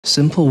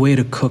Simple way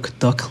to cook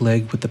duck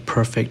leg with the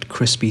perfect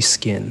crispy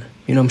skin.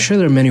 I'm sure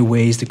there are many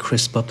ways to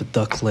crisp up the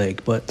duck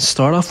leg, but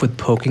start off with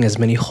poking as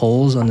many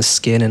holes on the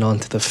skin and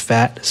onto the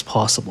fat as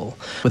possible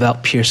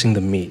without piercing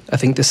the meat. I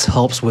think this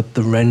helps with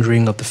the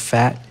rendering of the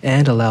fat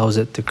and allows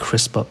it to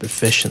crisp up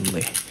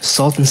efficiently.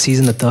 Salt and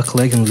season the duck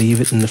leg and leave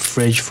it in the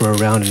fridge for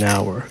around an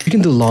hour. You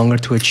can do longer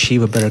to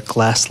achieve a better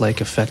glass-like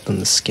effect on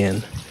the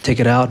skin. Take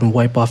it out and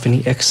wipe off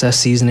any excess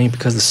seasoning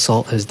because the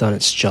salt has done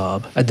its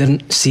job. I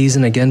didn't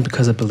season again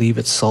because I believe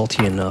it's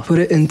salty enough. Put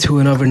it into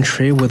an oven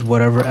tray with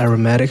whatever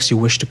aromatics you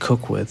wish to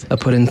cook with. I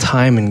put in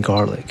thyme and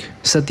garlic.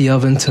 Set the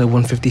oven to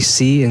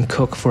 150°C and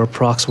cook for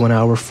approx 1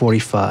 hour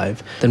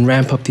 45. Then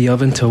ramp up the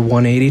oven to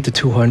 180 to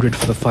 200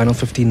 for the final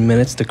 15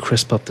 minutes to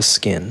crisp up the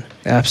skin.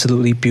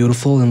 Absolutely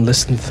beautiful, and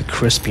listen to the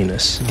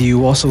crispiness. Do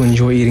you also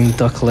enjoy eating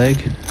duck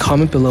leg?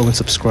 Comment below and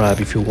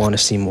subscribe if you want to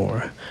see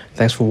more.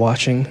 Thanks for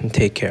watching and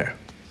take care.